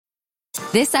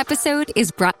This episode is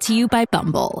brought to you by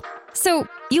Bumble. So,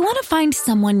 you want to find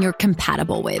someone you're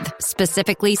compatible with,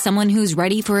 specifically someone who's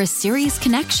ready for a serious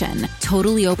connection,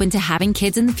 totally open to having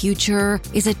kids in the future,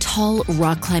 is a tall,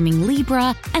 rock-climbing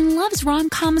Libra, and loves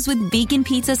rom-coms with vegan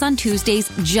pizzas on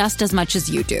Tuesdays just as much as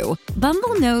you do.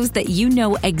 Bumble knows that you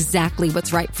know exactly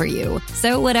what's right for you.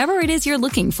 So whatever it is you're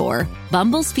looking for,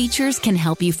 Bumble's features can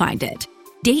help you find it.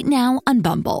 Date now on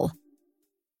Bumble.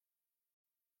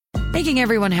 Making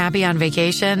everyone happy on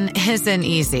vacation isn't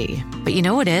easy, but you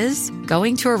know what is?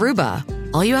 Going to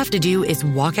Aruba. All you have to do is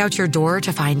walk out your door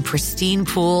to find pristine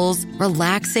pools,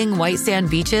 relaxing white sand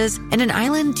beaches, and an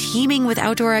island teeming with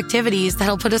outdoor activities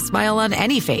that'll put a smile on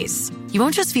any face. You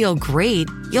won't just feel great,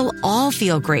 you'll all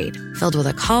feel great, filled with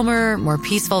a calmer, more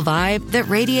peaceful vibe that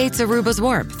radiates Aruba's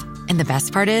warmth. And the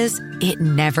best part is, it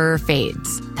never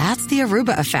fades. That's the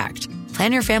Aruba effect.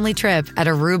 Plan your family trip at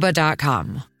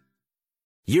Aruba.com.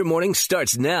 Your morning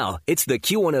starts now. It's the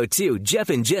Q102 Jeff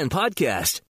and Jen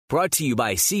podcast, brought to you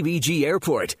by CBG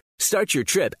Airport. Start your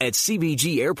trip at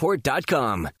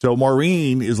CBGAirport.com. So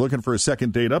Maureen is looking for a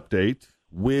second date update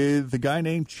with a guy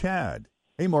named Chad.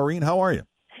 Hey, Maureen, how are you?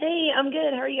 Hey, I'm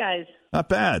good. How are you guys? Not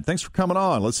bad. Thanks for coming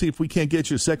on. Let's see if we can't get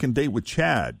you a second date with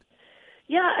Chad.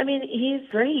 Yeah, I mean, he's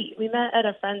great. We met at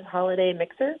a friend's holiday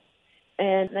mixer.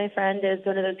 And my friend is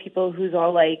one of those people who's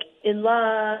all, like, in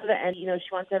love, and, you know,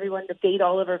 she wants everyone to date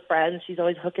all of her friends. She's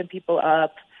always hooking people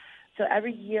up. So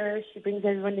every year she brings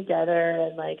everyone together,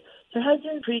 and, like, her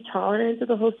husband's pretty tolerant of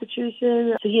the whole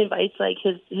situation. So he invites, like,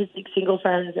 his like, single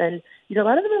friends, and, you know, a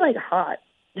lot of them are, like, hot.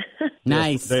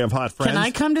 Nice. They have hot friends. Can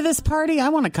I come to this party? I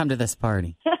want to come to this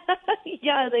party.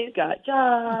 Yeah, they've got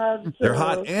jobs. They're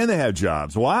hot and they have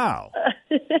jobs. Wow.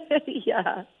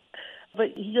 Yeah.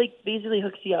 But he, like, basically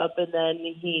hooks you up, and then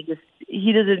he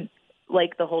doesn't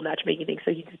like the whole matchmaking thing,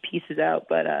 so he just pieces out.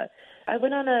 But I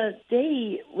went on a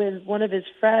date with one of his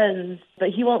friends, but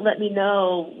he won't let me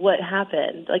know what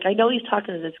happened. Like, I know he's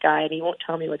talking to this guy, and he won't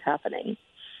tell me what's happening.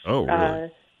 Oh,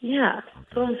 really? Yeah.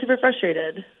 So I'm super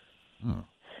frustrated. Oh.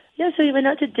 Yeah, so we went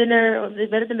out to dinner. They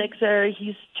met at the mixer.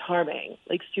 He's charming,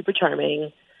 like, super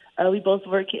charming. We both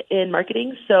work in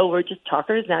marketing, so we're just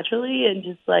talkers naturally, and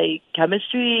just, like,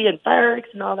 chemistry and fireworks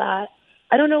and all that.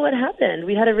 I don't know what happened.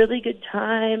 We had a really good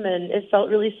time, and it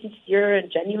felt really sincere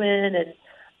and genuine, and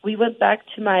we went back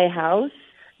to my house.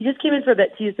 He just came in for a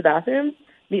bit to use the bathroom,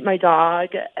 meet my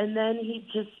dog, and then he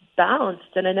just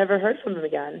bounced, and I never heard from him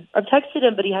again. I've texted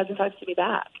him, but he hasn't texted me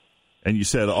back. And you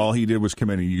said all he did was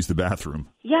come in and use the bathroom.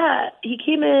 Yeah, he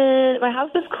came in. My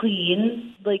house is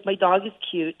clean. Like, my dog is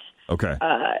cute. Okay.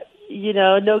 You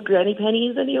know, no granny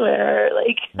pennies anywhere.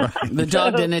 Like, The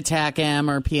dog didn't attack him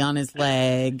or pee on his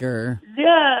leg or...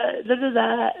 Yeah, none of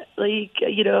that. Like,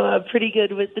 you know, I'm pretty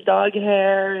good with the dog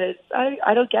hair.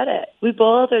 I don't get it. We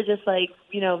both are just like,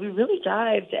 you know, we really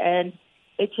jived, and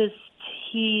it just,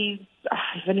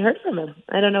 I haven't heard from him.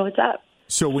 I don't know what's up.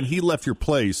 So when he left your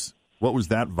place, what was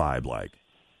that vibe like?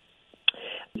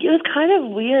 It was kind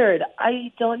of weird.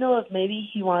 I don't know if maybe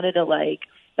he wanted to, like,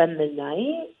 spend the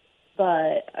night.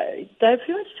 But I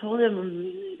pretty much told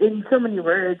him in so many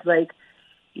words, like,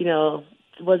 you know,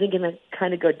 it wasn't going to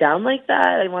kind of go down like that.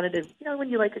 I wanted to, you know, when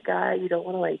you like a guy, you don't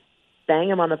want to, like, bang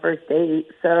him on the first date.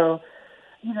 So,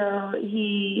 you know,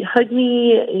 he hugged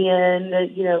me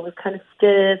and, you know, was kind of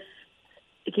stiff.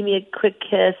 He gave me a quick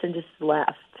kiss and just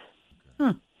left.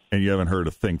 Huh. And you haven't heard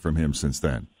a thing from him since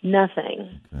then?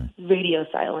 Nothing. Okay. Radio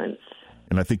silence.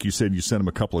 And I think you said you sent him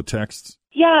a couple of texts?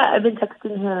 Yeah, I've been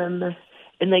texting him.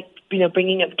 And, like, you know,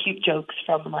 bringing up cute jokes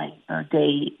from, like, our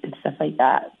date and stuff like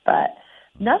that. But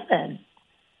nothing.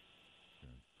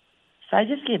 So I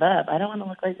just gave up. I don't want to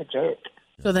look like a jerk.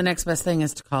 So the next best thing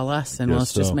is to call us, and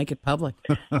let's just make it public.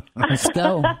 Let's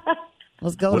go.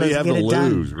 Let's go. What do you Let's have get to it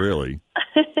lose, done. really?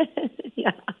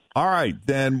 Yeah. All right,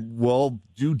 then we'll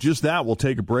do just that. We'll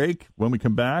take a break. When we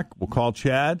come back, we'll call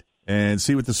Chad and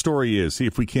see what the story is. See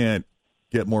if we can't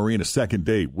get Maureen a second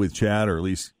date with Chad, or at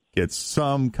least get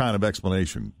some kind of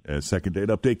explanation. As Second Date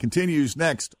Update continues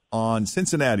next on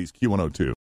Cincinnati's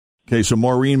Q102. Okay, so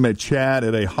Maureen met Chad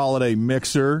at a holiday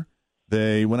mixer.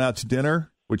 They went out to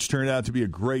dinner, which turned out to be a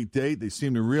great date. They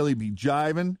seemed to really be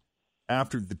jiving.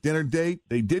 After the dinner date,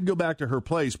 they did go back to her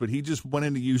place, but he just went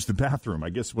in to use the bathroom. I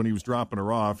guess when he was dropping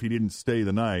her off, he didn't stay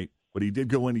the night, but he did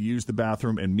go in to use the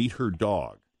bathroom and meet her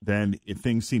dog. Then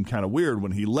things seemed kind of weird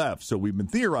when he left. So we've been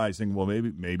theorizing, well,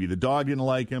 maybe the dog didn't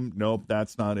like him. Nope,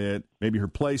 that's not it. Maybe her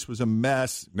place was a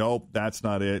mess. Nope, that's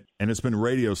not it. And it's been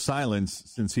radio silence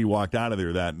since he walked out of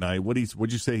there that night. What'd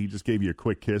you say? He just gave you a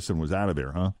quick kiss and was out of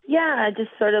there, huh? Yeah, just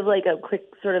sort of like a quick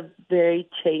sort of very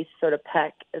chaste sort of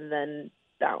peck and then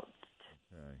bounced.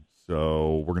 Okay.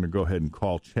 So we're going to go ahead and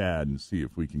call Chad and see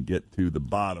if we can get to the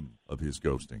bottom of his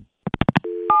ghosting.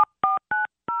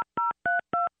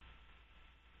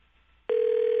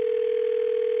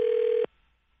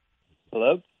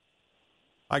 Hello?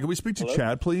 Hi, can we speak to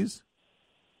Chad, please?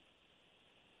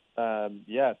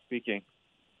 Yeah, speaking.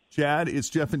 Chad, it's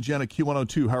Jeff and Jen at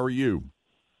Q102. How are you?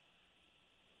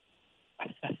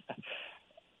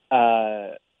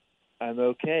 I'm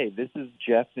okay. This is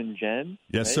Jeff and Jen?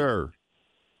 Yes, right? sir.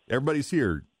 Everybody's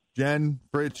here. Jen,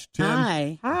 Fritch, Tim.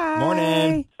 Hi.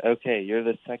 Morning. Okay, you're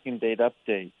the second date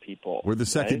update people. We're the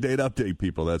second date update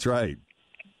people. That's right.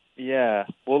 Yeah.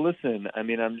 Well, listen, I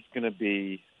mean, I'm just going to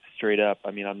be straight up.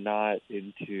 I mean, I'm not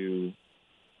into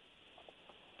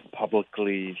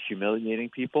publicly humiliating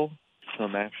people, so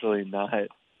I'm actually not,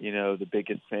 the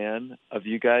biggest fan of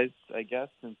you guys, I guess,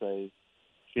 since I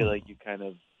feel like you kind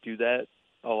of do that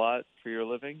a lot for your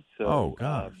living. So,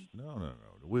 gosh. No.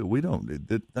 We don't.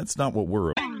 That's not what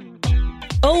we're...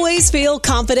 Always feel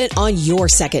confident on your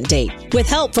second date. With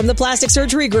help from the Plastic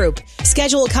Surgery Group.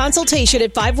 Schedule a consultation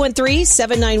at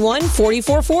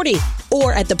 513-791-4440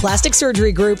 or at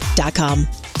theplasticsurgerygroup.com.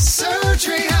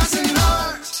 Surgery has an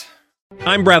art.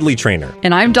 I'm Bradley Trainer.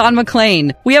 And I'm Don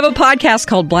McClain. We have a podcast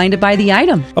called Blinded by the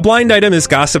Item. A blind item is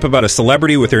gossip about a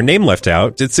celebrity with their name left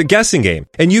out. It's a guessing game,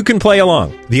 and you can play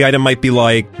along. The item might be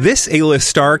like, this A-list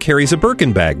star carries a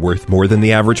Birkin bag worth more than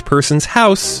the average person's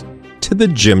house to the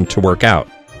gym to work out.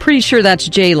 Pretty sure that's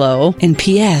J-Lo. And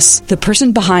P.S. the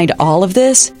person behind all of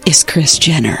this is Kris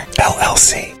Jenner,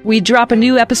 LLC. We drop a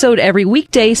new episode every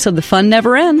weekday so the fun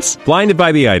never ends. Blinded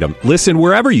by the Item. Listen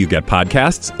wherever you get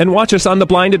podcasts and watch us on the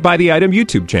Blinded by the Item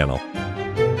YouTube channel.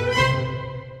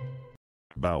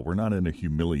 We're not into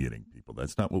humiliating people.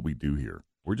 That's not what we do here.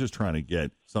 We're just trying to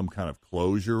get some kind of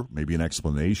closure, maybe an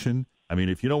explanation. I mean,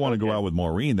 if you don't want to go out with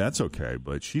Maureen, that's okay,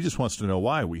 but she just wants to know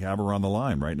why. We have her on the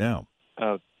line right now.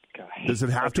 Oh, gosh. Does it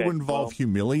have to involve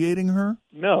humiliating her?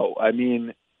 No, I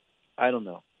mean, I don't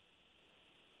know.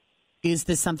 Is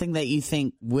this something that you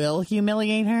think will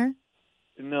humiliate her?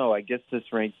 No, I guess this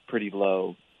ranks pretty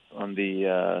low on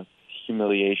the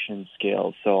humiliation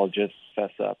scale, so I'll just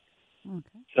fess up.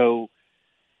 Okay. So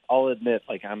I'll admit,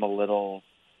 I'm a little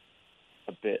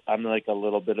bit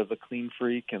of a clean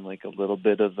freak and a little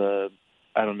bit of a,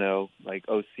 I don't know,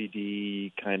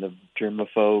 OCD kind of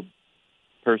germaphobe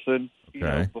person.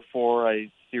 Okay. Before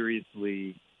I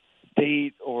seriously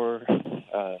date or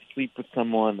sleep with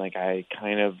someone, I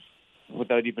kind of,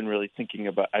 without even really thinking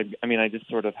about, I just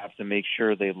sort of have to make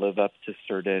sure they live up to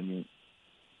certain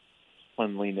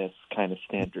cleanliness kind of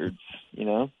standards,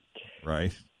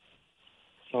 Right.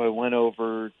 So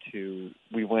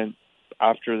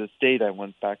after this date, I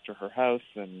went back to her house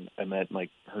and I met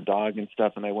her dog and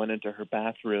stuff, and I went into her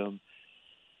bathroom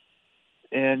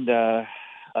and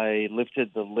I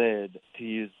lifted the lid to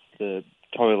use the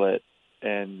toilet,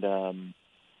 and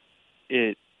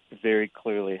it very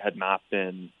clearly had not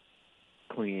been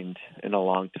cleaned in a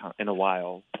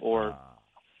while, or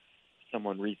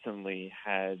someone recently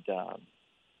had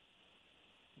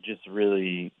just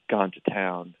really gone to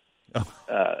town.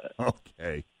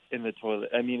 Okay. In the toilet.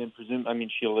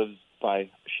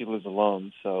 She lives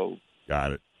alone, so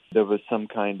got it. There was some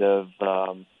kind of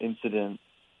incident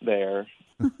there.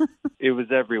 It was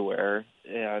everywhere,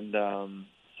 and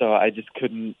so I just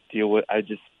couldn't deal with. I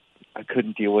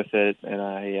couldn't deal with it, and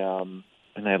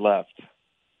I left.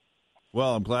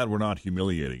 Well, I'm glad we're not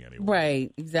humiliating anyone.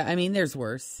 Right. Exactly. There's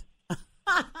worse.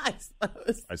 I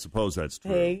suppose that's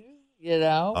true. Hey,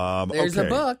 there's a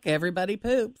book. Everybody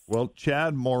poops. Well,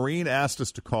 Chad, Maureen asked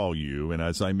us to call you, and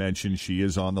as I mentioned, she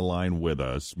is on the line with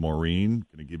us. Maureen,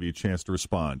 going to give you a chance to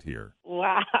respond here.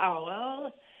 Wow.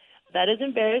 Well, that is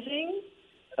embarrassing.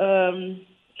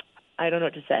 I don't know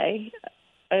what to say.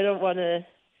 I'm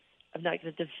not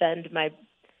going to defend my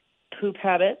poop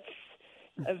habits.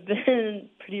 I've been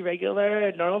pretty regular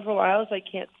and normal for a while, so I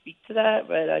can't speak to that.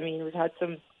 But, we've had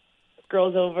some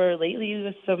girls over lately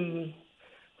with some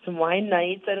wine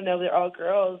nights. I don't know if they're all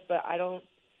girls, but I don't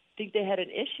think they had an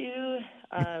issue.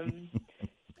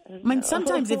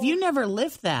 Sometimes if you never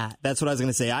lift that. That's what I was going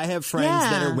to say. I have friends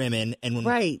that are women, and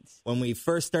when we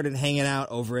first started hanging out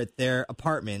over at their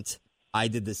apartment, I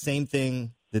did the same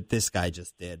thing that this guy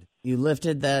just did. You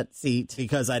lifted that seat.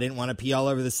 Because I didn't want to pee all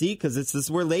over the seat, because this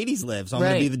is where ladies live. So I'm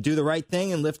going to do the right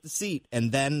thing and lift the seat.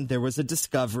 And then there was a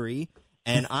discovery,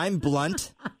 and I'm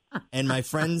blunt. And my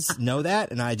friends know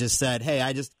that, and I just said, "Hey,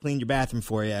 I just cleaned your bathroom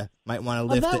for you. Might want to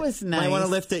lift it. That was nice. Might want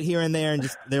to lift it here and there." And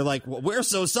they're like, well, "We're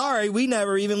so sorry. We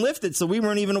never even lifted, so we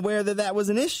weren't even aware that was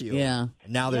an issue." Yeah.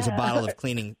 And now there's a bottle of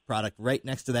cleaning product right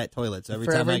next to that toilet. So every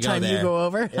time I go there, you go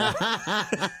over. Yeah.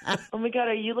 Oh my God,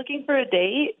 are you looking for a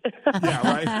date? Yeah,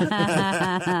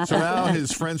 right. So now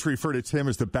his friends refer to Tim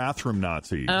as the bathroom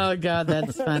Nazi. Oh God,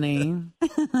 that's funny.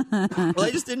 Well, I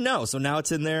just didn't know, so now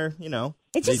it's in there.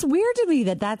 It's just weird to me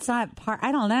that's not part.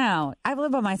 I don't know. I've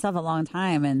lived by myself a long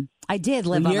time, and I did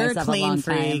live by myself a long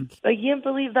time. I can't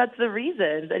believe that's the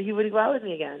reason that he wouldn't go out with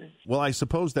me again. Well, I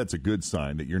suppose that's a good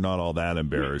sign that you're not all that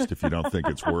embarrassed if you don't think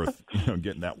it's worth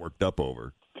getting that worked up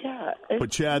over. Yeah.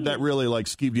 But Chad, that really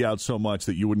skeeved you out so much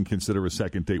that you wouldn't consider a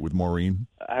second date with Maureen?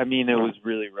 I mean, it was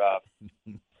really rough.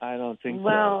 I don't think so.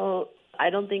 Well, I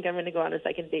don't think I'm going to go on a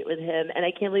second date with him, and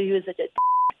I can't believe he was such a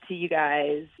to you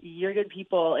guys. You're good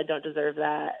people and don't deserve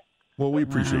that. Well, we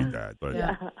appreciate that, but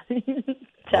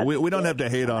we don't have to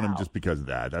hate on him just because of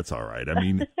that. That's all right. I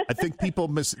mean, I think people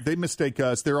mistake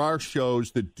us. There are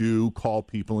shows that do call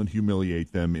people and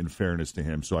humiliate them, in fairness to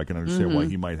him, so I can understand why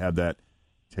he might have that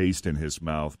taste in his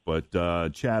mouth. But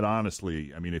Chad,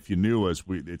 honestly, I mean, if you knew us,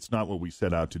 it's not what we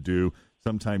set out to do.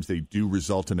 Sometimes they do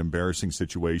result in embarrassing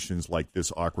situations like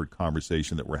this awkward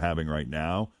conversation that we're having right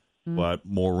now. But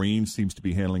Maureen seems to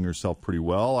be handling herself pretty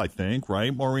well, I think.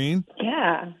 Right, Maureen?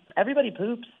 Yeah. Everybody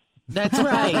poops. That's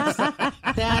right.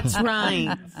 That's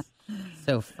right.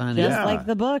 So funny. Just like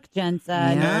the book, Jen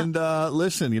said. And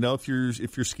listen, if you're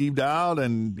skeeved out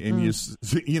and you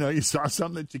saw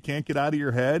something that you can't get out of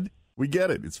your head, we get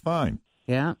it. It's fine.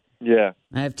 Yeah. Yeah.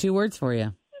 I have 2 words for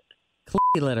you.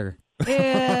 Litter. Ew,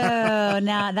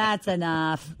 now that's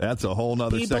enough. That's a whole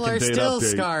nother People second date update. People are still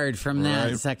scarred from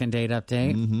that second date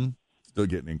update. Mm-hmm. Still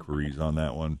getting inquiries on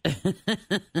that one.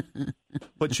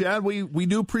 But Chad, we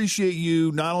do appreciate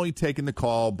you not only taking the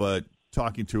call, but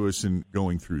talking to us and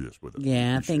going through this with us.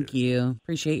 Yeah, thank you.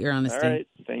 Appreciate your honesty. All right,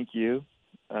 thank you.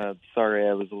 Sorry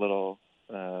I was a little,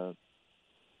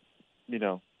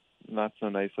 not so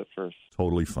nice at first.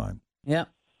 Totally fine. Yep.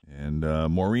 And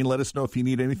Maureen, let us know if you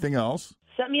need anything else.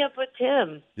 Set me up with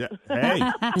Tim. Yeah. Hey.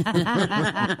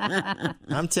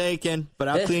 I'm taken, but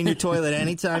I'll clean your toilet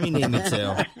anytime you need me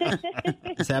to.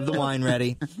 Just have the wine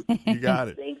ready. You got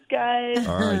it. Thanks, guys.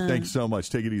 All right. Thanks so much.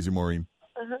 Take it easy, Maureen.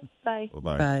 Bye.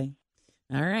 Bye-bye. Bye.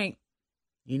 All right.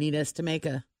 You need us to make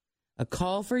a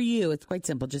call for you. It's quite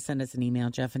simple. Just send us an email,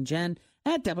 Jeff and Jen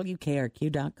at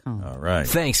WKRQ.com. All right.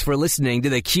 Thanks for listening to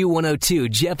the Q102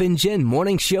 Jeff and Jen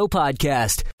Morning Show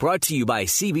podcast, brought to you by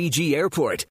CBG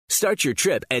Airport. Start your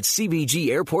trip at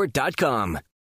CBGAirport.com.